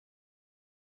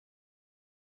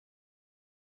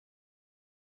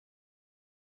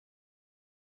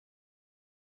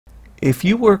If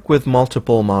you work with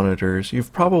multiple monitors,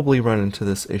 you've probably run into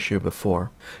this issue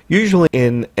before. Usually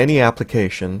in any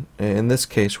application, in this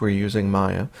case we're using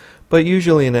Maya, but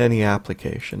usually in any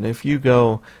application, if you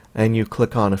go and you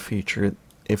click on a feature,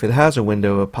 if it has a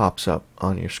window, it pops up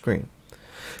on your screen.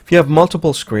 If you have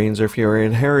multiple screens, or if you're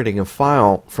inheriting a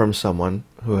file from someone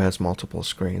who has multiple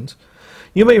screens,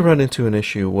 you may run into an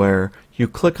issue where you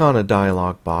click on a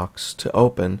dialog box to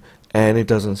open and it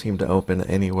doesn't seem to open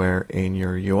anywhere in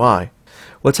your UI.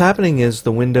 What's happening is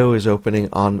the window is opening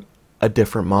on a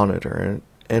different monitor,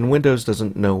 and Windows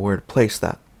doesn't know where to place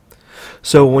that.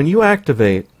 So when you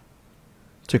activate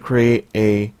to create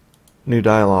a new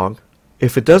dialog,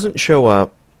 if it doesn't show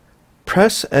up,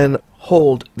 press and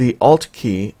hold the Alt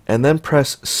key and then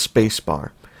press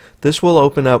spacebar. This will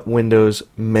open up Windows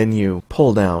menu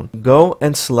pull down. Go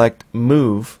and select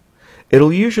Move.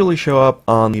 It'll usually show up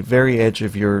on the very edge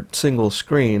of your single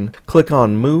screen. Click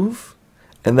on Move,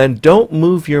 and then don't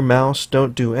move your mouse,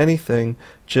 don't do anything,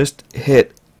 just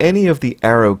hit any of the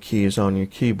arrow keys on your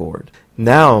keyboard.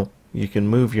 Now you can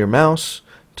move your mouse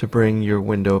to bring your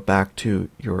window back to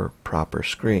your proper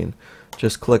screen.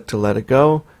 Just click to let it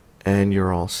go and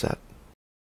you're all set.